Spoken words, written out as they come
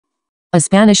A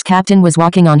Spanish captain was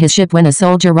walking on his ship when a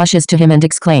soldier rushes to him and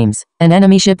exclaims, "An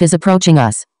enemy ship is approaching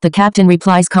us." The captain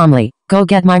replies calmly, "Go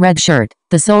get my red shirt."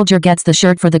 The soldier gets the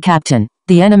shirt for the captain.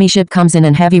 The enemy ship comes in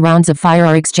and heavy rounds of fire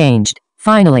are exchanged.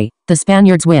 Finally, the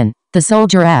Spaniards win. The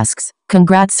soldier asks,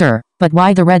 "Congrats, sir, but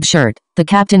why the red shirt?" The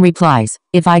captain replies,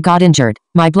 "If I got injured,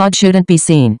 my blood shouldn't be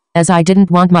seen, as I didn't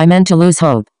want my men to lose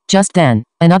hope." Just then,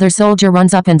 another soldier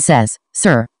runs up and says,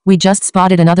 "Sir, we just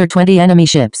spotted another 20 enemy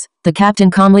ships." The captain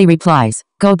calmly replies,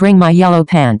 "Go bring my yellow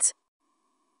pants."